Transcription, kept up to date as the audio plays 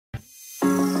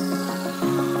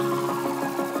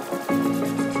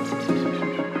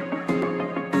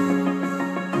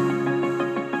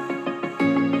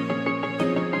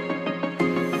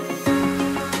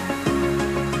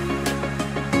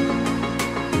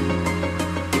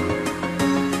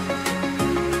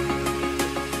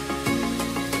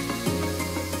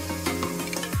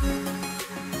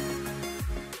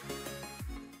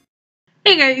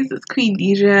Hey guys, it's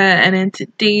Queendija, and in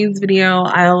today's video,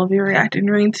 I will be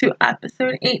reacting to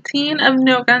episode 18 of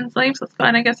No Guns Life. So let's go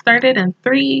ahead and get started in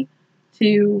 3,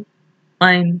 2,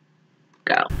 1,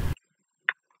 go.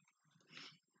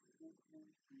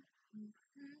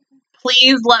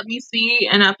 Please let me see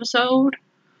an episode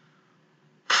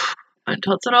on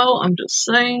Totoro. I'm just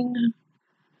saying.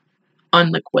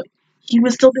 On like what he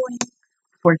was still doing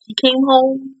before he came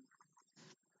home.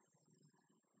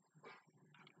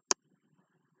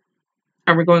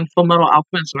 Are we going Full Metal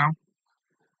Alchemist now?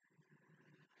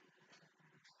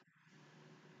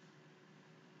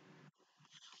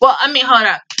 Well, I mean, hold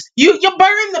up. You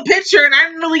burned the picture, and I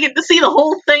didn't really get to see the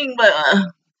whole thing. But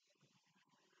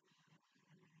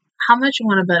how much you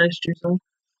want to bet it's Drizzle?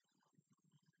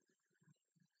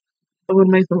 It would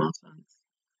make the most sense.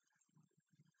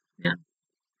 Yeah,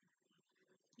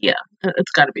 yeah,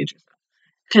 it's got to be Drizzle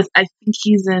because I think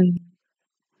he's in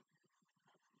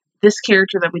this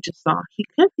character that we just saw. He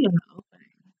could be in the opening.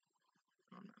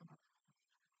 I don't know.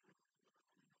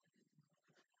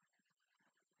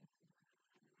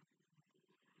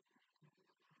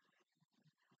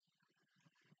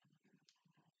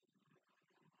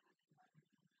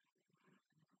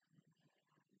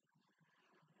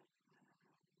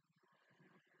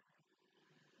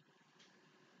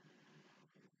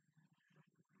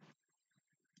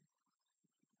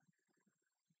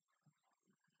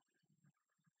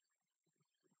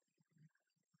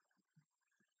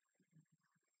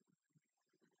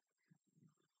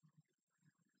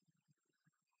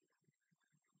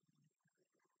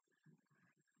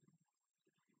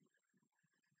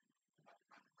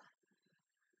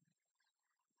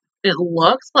 It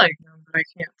looks like him, but I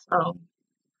can't tell.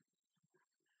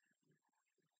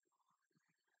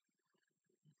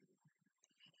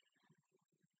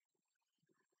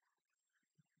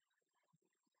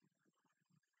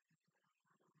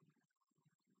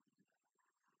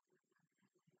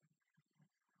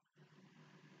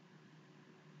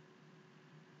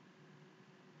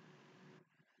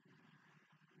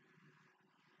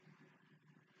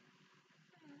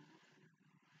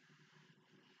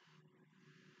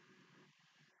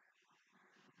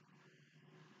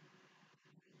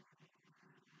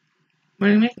 What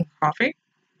are you making? Coffee?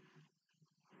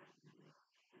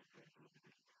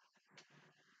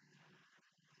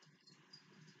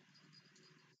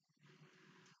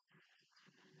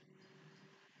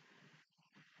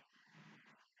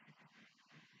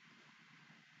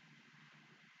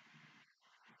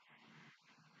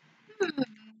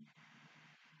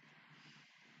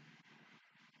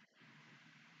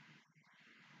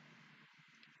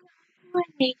 I'm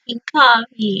making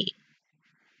coffee.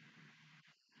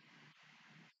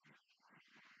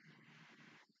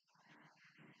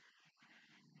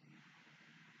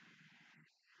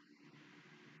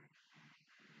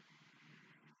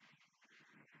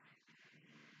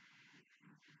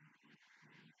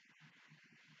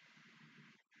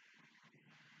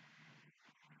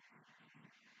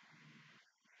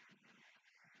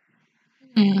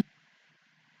 Mm.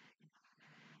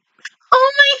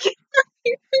 Oh my god,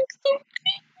 you're so cute.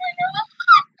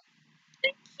 I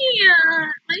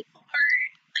can't. My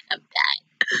heart. Like I'm dead.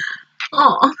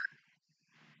 Oh.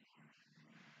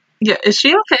 Yeah, is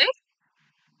she okay?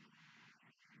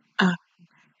 Oh.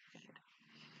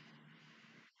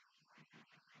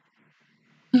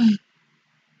 Mm.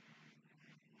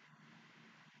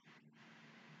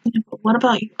 Yeah, but what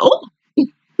about you? Oh.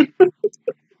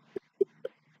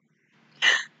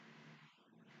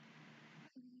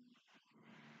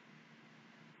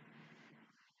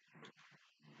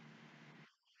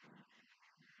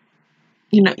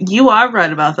 You know, you are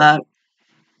right about that.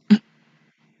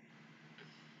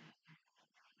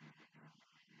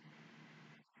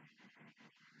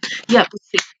 Yeah, but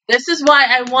see, this is why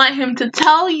I want him to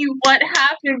tell you what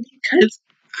happened because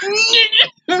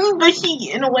but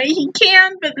he in a way he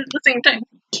can, but at the same time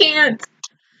he can't.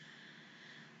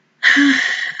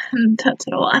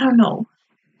 Tetsuo, I don't know.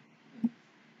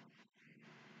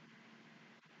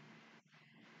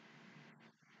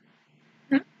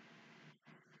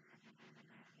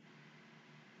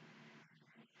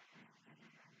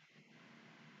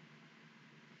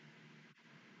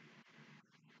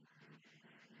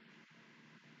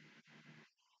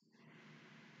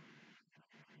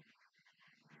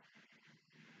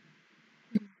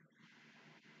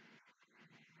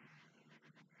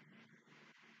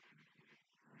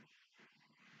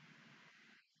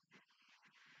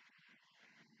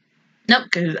 Nope,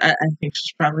 because I think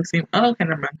she's probably seen. Oh, okay,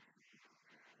 never mind.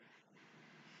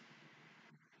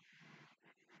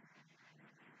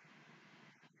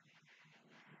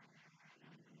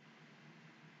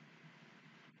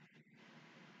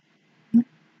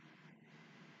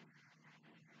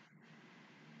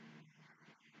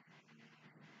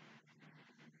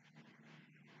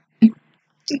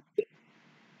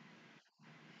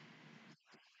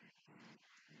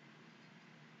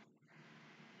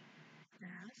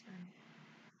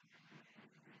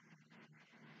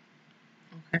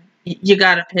 Okay. You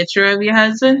got a picture of your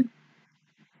husband?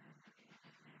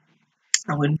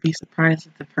 I wouldn't be surprised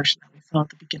if the person that we saw at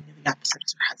the beginning of the episode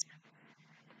is her husband.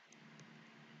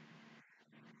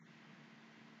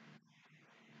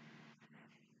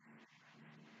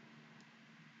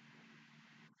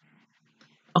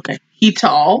 Okay. He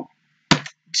tall,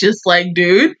 just like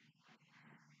dude.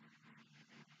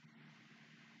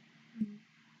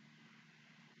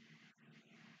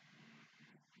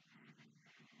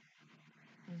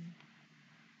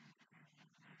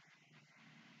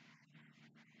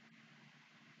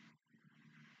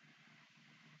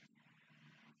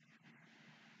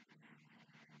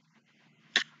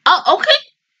 Oh, okay.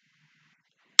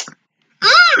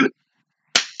 Mm.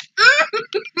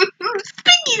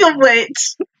 Speaking of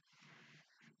which,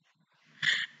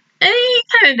 he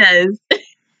kind of does.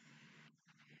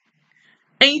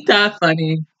 Ain't that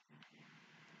funny?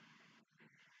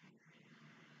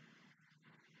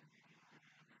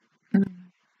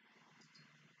 Mm.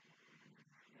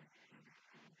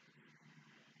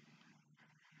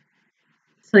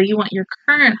 So you want your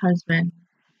current husband,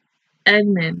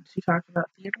 Edmund, to talk about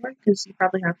Theodore? Because you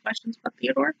probably have questions about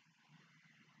Theodore.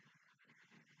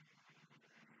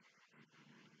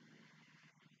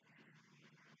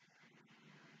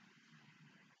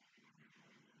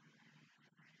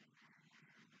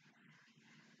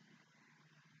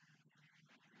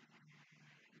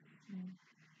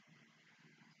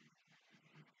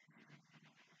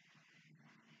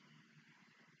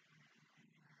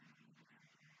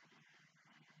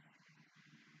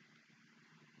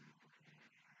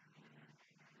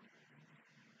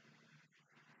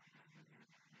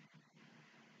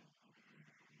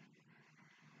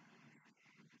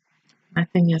 My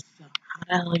thing is, how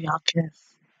the hell y'all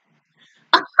kiss?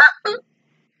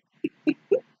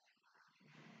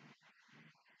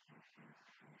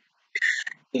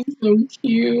 He's so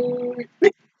cute.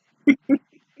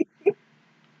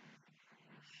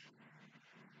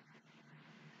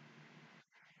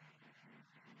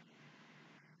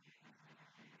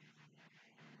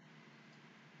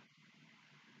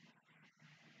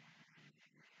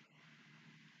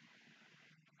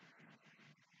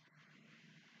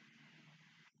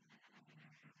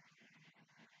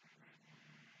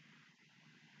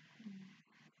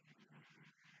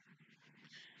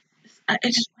 I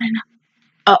just want to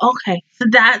know. Oh, okay. So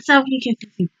that's how he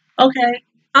kisses you. Okay.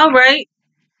 All right.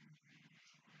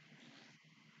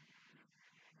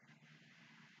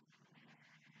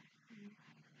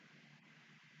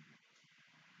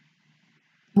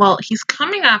 Well, he's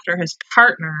coming after his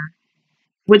partner,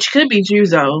 which could be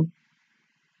Juzo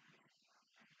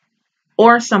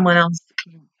or someone else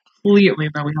completely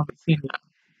that we haven't seen yet.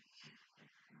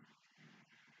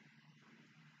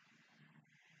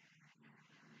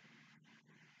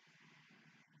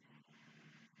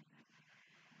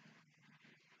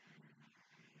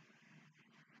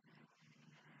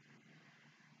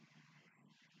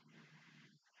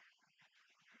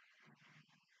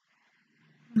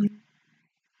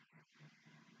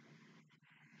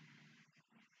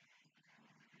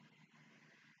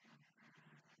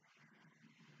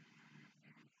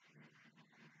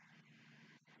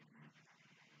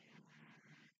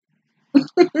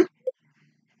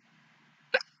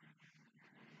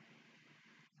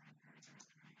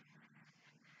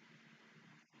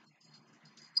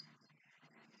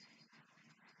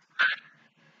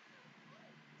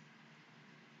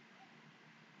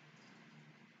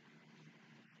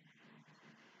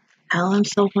 Hell, I'm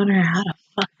still wondering how the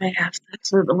fuck they have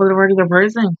sex with a regular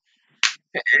person.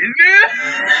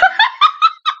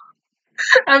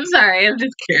 I'm sorry, I'm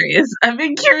just curious. I've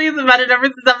been curious about it ever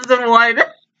since episode 1.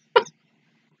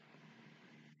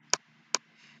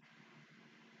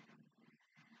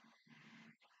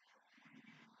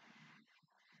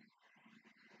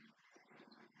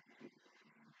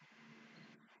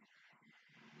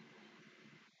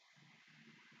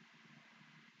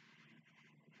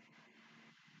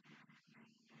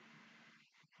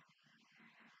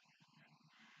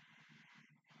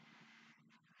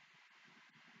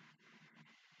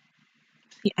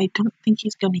 See, I don't think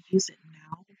he's gonna use it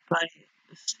now, but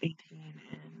it's 18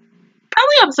 and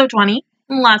probably episode 20.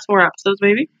 The last 4 episodes,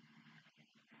 maybe.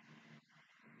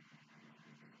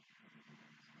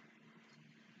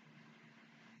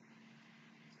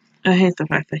 I hate the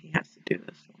fact that he has to do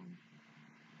this.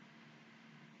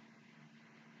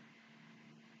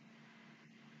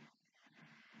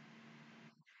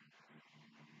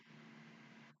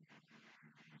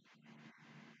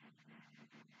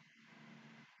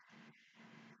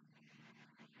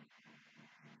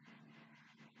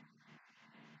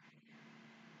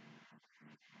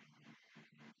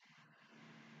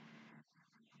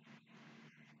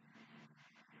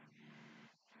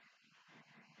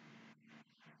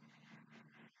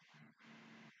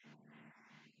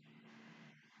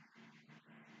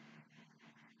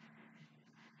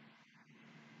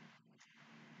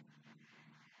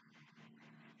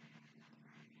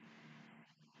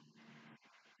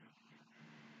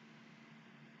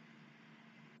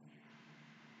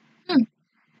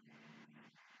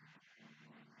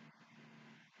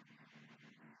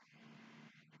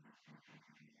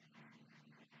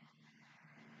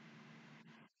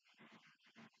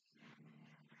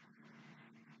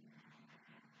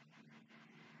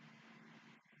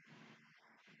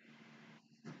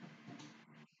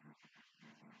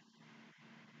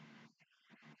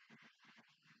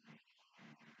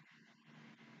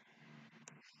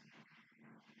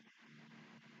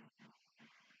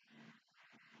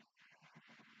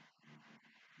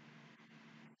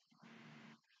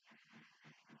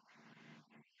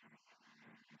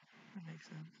 makes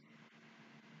sense.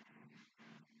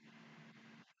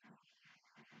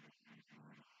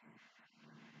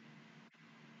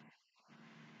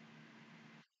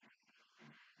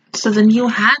 So then you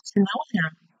had to know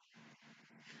him.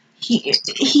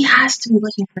 He has to be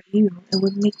looking for you. It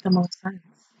would make the most sense.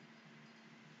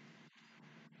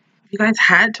 You guys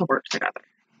had to work together.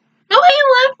 No,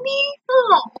 he left me.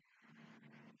 Oh.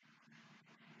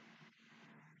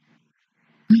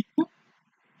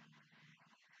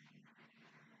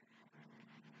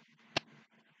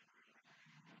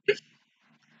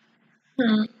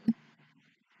 Hmm.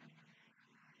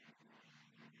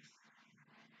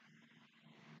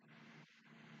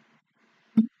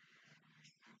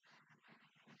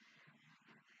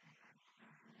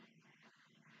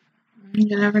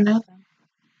 You never know.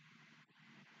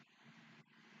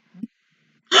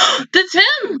 That's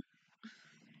him.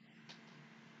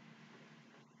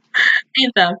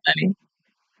 Ain't that funny?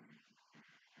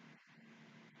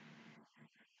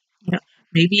 Yeah.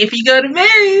 Maybe if you go to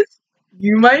Mary's,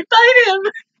 you might find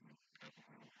him.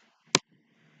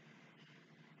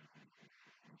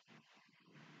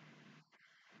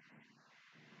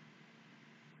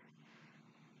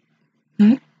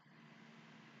 Hmm?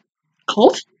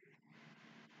 Colt?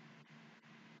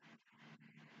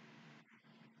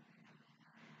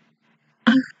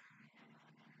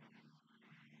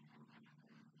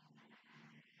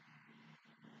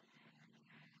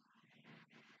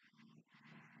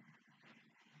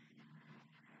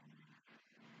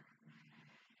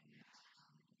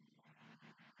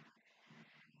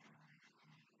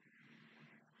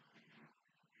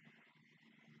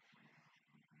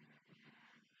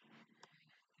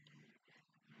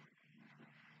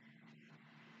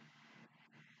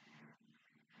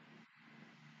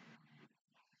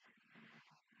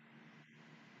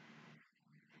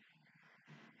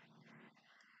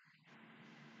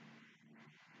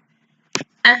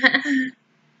 Because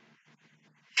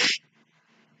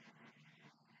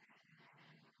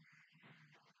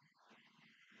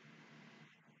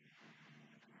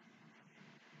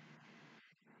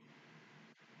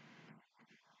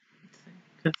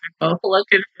they're both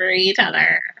looking for each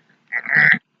other.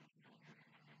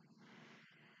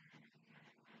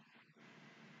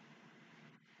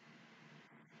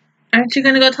 Aren't you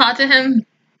gonna go talk to him?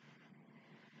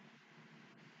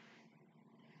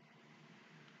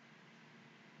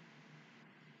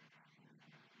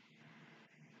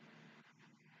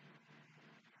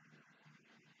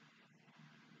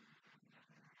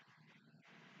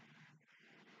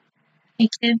 Hey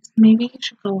kids, maybe you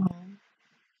should go home.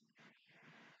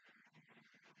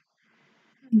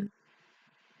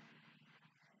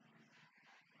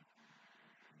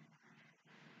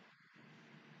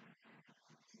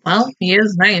 Well, he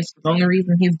is nice. The only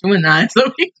reason he's doing that is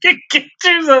so he can get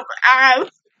you some ass.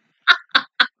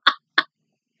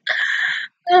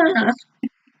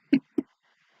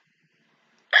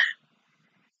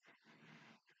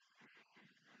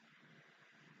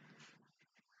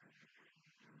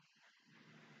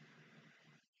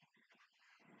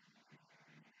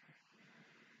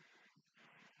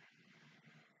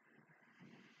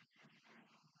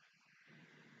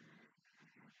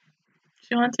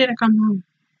 She wants you to come home.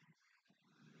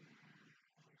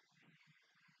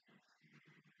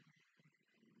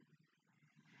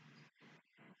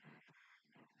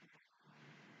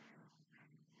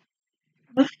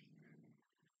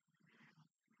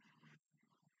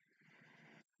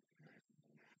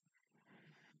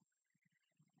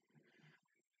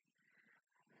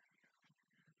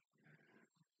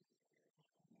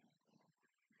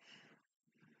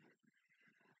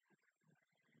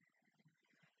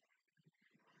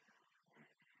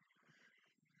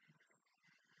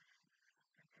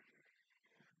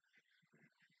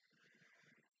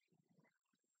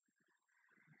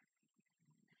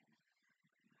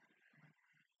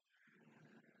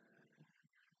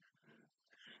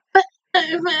 He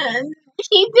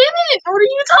didn't. What are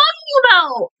you talking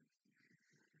about?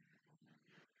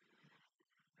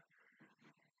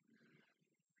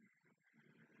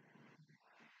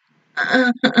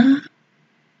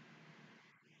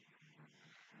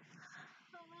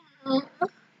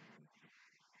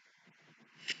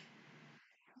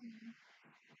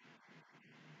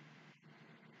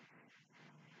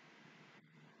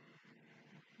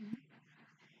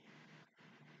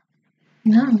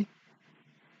 No.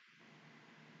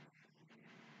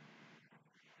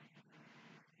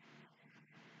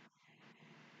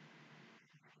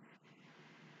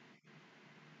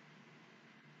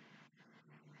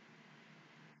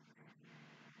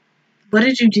 What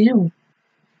did you do?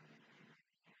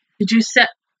 Did you set?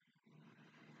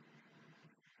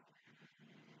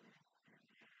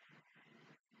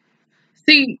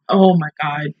 See, oh my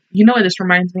god. You know what this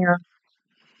reminds me of?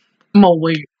 Mo,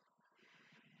 wait.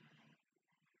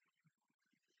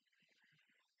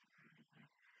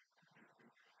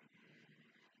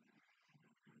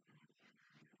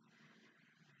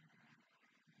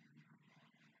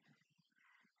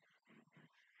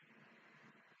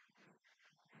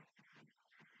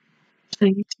 So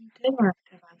you two did work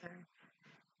together.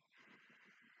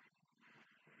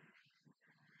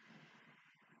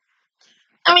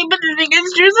 I mean, but the thing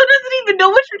is, Druso doesn't even know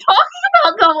what you're talking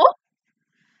about, though.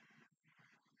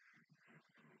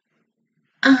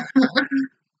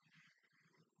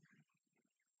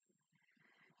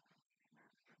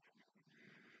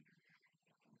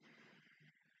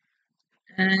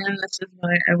 And this is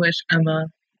why I wish Emma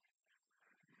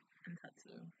and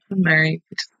Tetsu were married.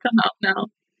 They just come out now.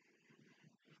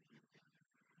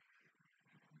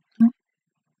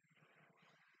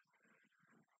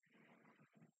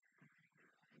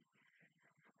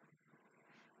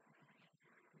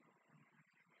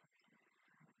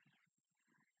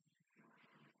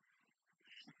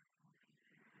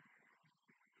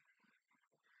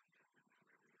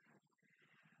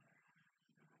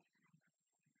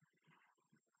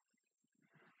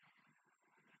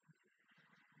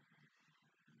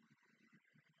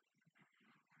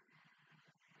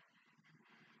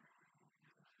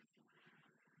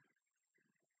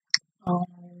 Oh,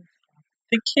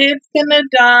 the kid's gonna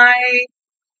die.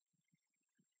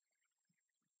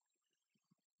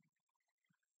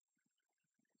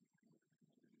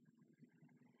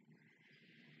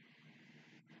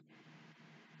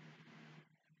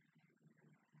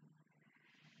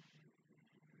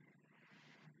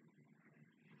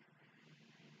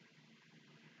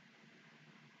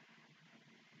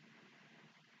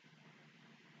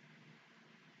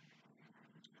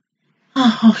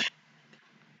 Oh,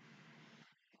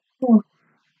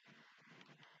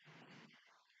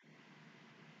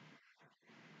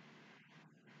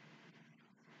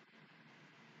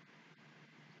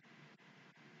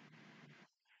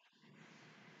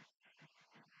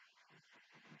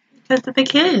 because of the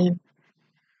kid.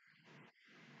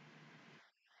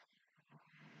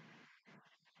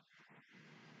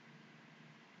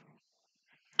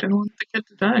 Don't want the kid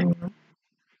to die. You know?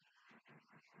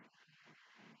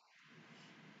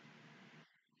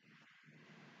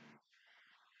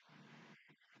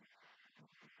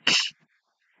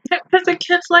 Because the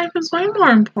kid's life is way more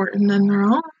important than their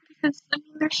own. Because I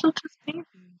mean, they're still just babies.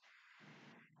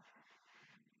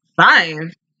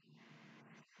 5.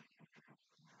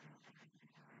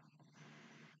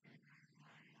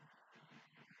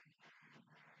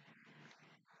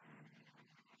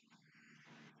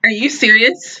 Are you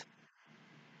serious?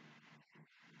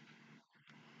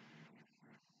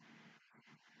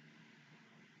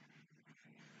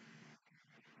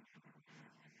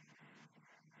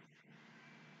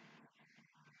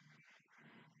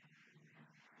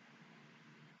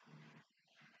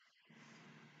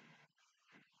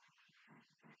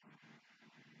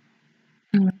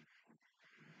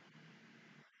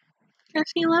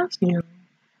 Because he loves you.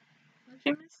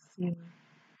 He misses you.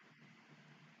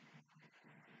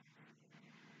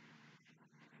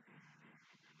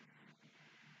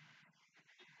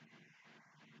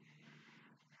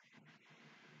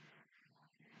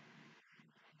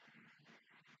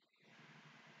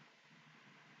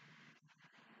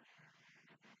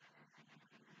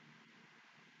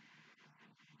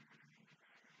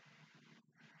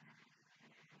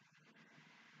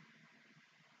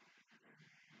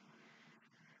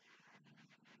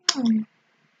 Oh.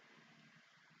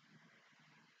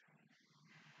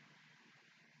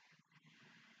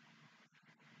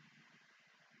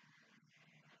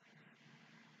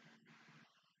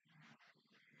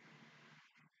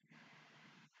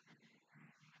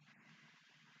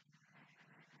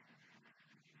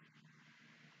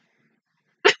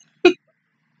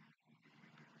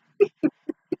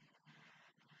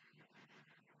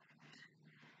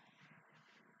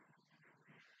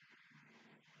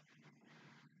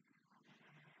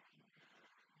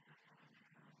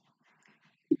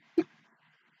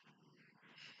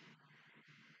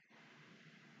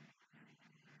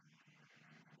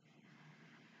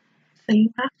 So you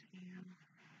have to be him.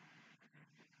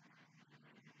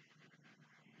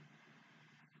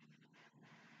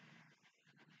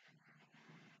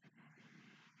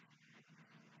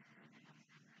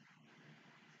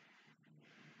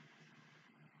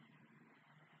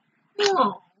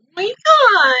 Oh my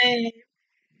god.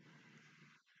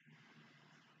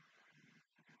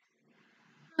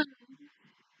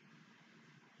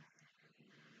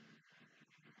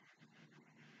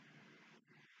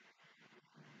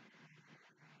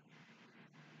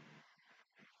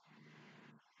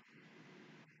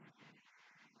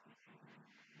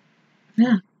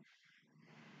 Yeah.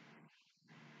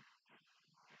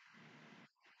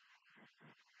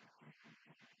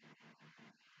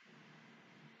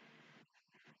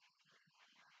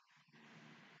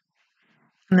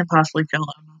 And then possibly kill him.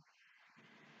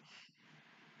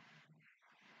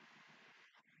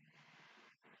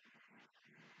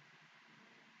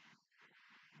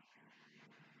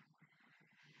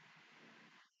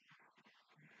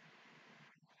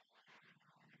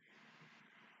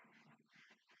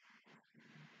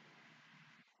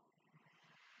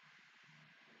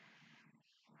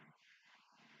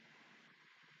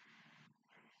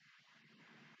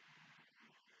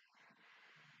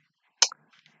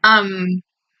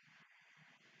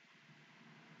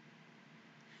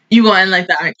 You go in like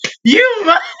that.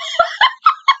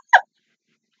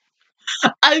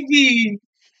 I mean,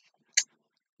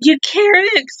 you care to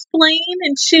explain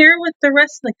and share with the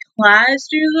rest of the class,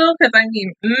 Juzo? Because I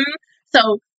mean,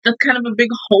 so that's kind of a big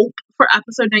hope for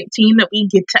episode 19 that we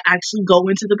get to actually go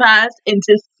into the past and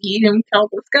to see him kill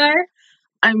this guy.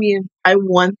 I mean, I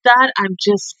want that. I'm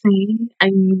just saying, I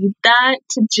need that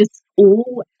to just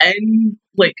end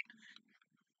like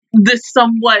this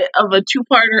somewhat of a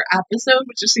two-parter episode,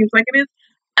 which it seems like it is.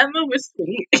 Emma was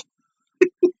sweet,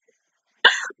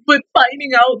 but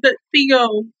finding out that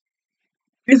Theo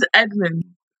is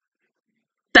Edmund,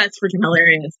 that's freaking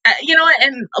hilarious. You know what?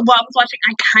 And while I was watching,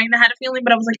 I kind of had a feeling,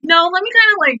 but I was like, no, let me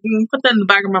kind of like put that in the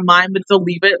back of my mind, but still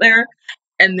leave it there,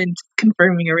 and then just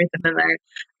confirming everything in there.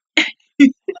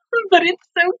 But it's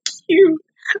so cute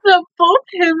that both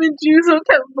him and Juzo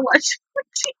kept blushing when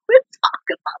she would talk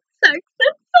about sex.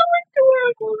 That's so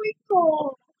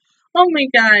adorable. Oh my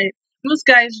god. Most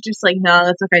guys are just like, no,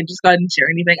 that's okay, just go ahead and share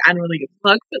anything. I don't really give a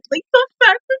fuck. But like the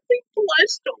fact that they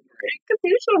blushed over it because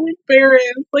they're so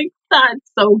embarrassed. Like,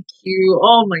 that's so cute.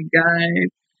 Oh my god.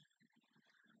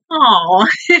 Oh.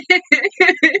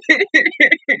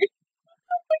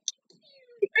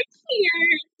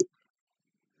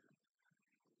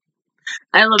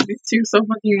 I love these two so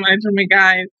fucking much. Oh my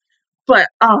god. But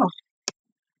oh,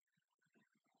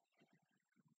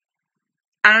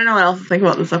 I don't know what else to think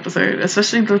about this episode,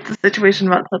 especially with the situation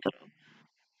about Totoro.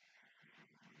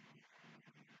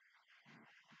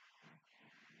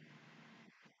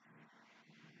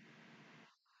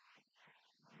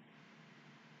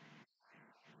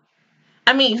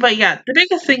 I mean, but yeah, the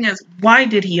biggest thing is why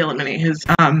did he eliminate his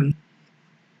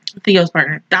Theo's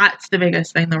partner? That's the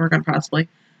biggest thing that we're gonna possibly,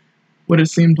 what it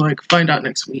seemed like, find out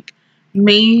next week.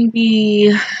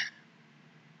 Maybe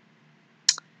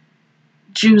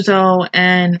Juzo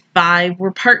and Five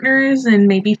were partners, and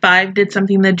maybe Five did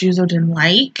something that Juzo didn't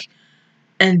like,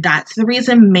 and that's the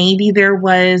reason. Maybe there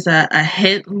was a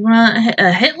hit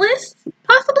list,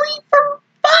 possibly for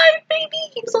Five. Maybe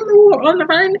he was on the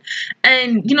run,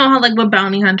 and you know how like with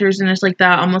bounty hunters and it's like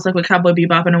that, almost like with Cowboy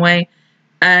Bebop in a way.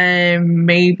 And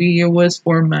maybe it was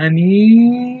for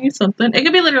money, something. It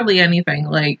could be literally anything.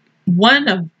 Like one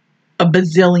of a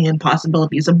bazillion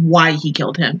possibilities of why he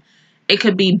killed him. It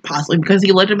could be possibly because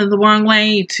he led him in the wrong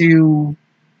way to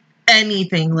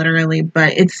anything, literally.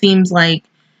 But it seems like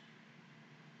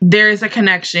there is a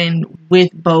connection with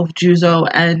both Juzo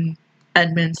and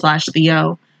Edmund /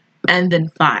 Theo, and then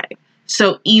Five.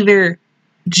 So either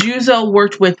Juzo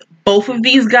worked with both of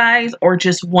these guys or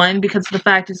just one, because the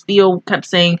fact is Theo kept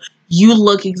saying, you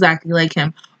look exactly like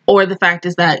him. Or the fact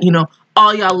is that, you know,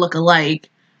 all y'all look alike.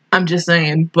 I'm just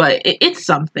saying, but it's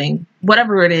something.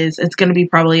 Whatever it is, it's going to be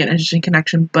probably an interesting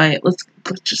connection. But let's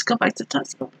just go back to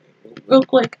Tesla real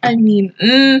quick. I mean,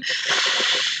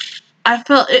 I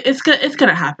feel it's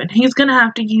gonna happen. He's gonna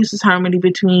have to use his harmony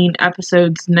between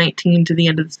episodes 19 to the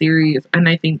end of the series, and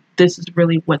I think this is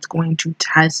really what's going to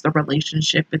test the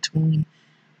relationship between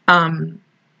Totoro,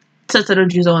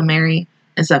 Juzo, and Mary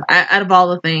and stuff. Out of all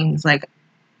the things, like,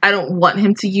 I don't want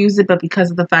him to use it, but because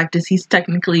of the fact is he's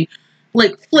technically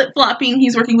like flip-flopping.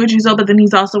 He's working with Juzo, but then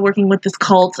he's also working with this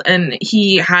cult, and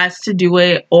he has to do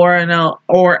it, or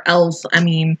else, I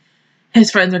mean, his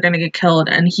friends are going to get killed,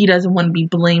 and he doesn't want to be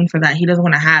blamed for that. He doesn't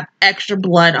want to have extra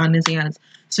blood on his hands,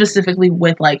 specifically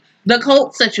with, like, the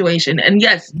Colt situation. And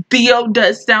yes, Theo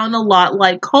does sound a lot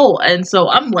like Colt, and so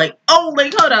I'm like, oh,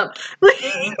 like, hold up. But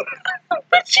you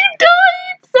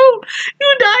died! So,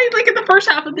 you died, like, in the first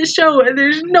half of this show, and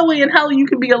there's no way in hell you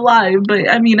could be alive. But,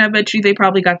 I mean, I bet you they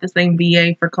probably got the same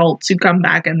VA for Colt to come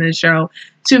back in this show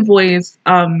to voice,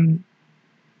 Theo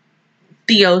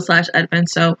 / Edmund,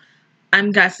 so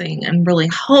I'm guessing and really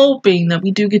hoping that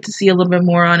we do get to see a little bit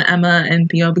more on Emma and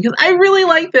Theo, because I really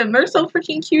like them. They're so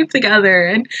freaking cute together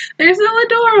and they're so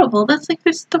adorable. That's like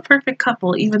just the perfect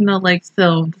couple, even though like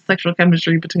still the sexual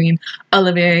chemistry between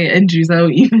Olivier and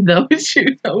Juzo, even though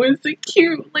Juzo is a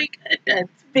cute like a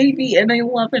baby and I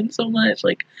love him so much.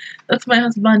 Like that's my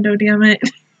husbando, damn it.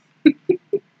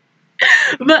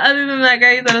 But other than that,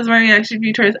 guys, that is my reaction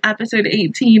view towards episode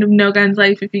 18 of No Guns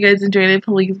Life. If you guys enjoyed it,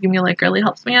 please give me a like. It really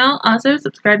helps me out. Also,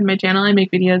 subscribe to my channel. I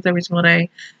make videos every single day.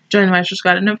 Join the Master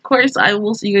Squad. And of course, I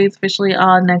will see you guys officially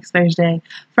on next Thursday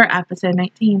for episode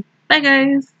 19. Bye,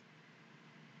 guys.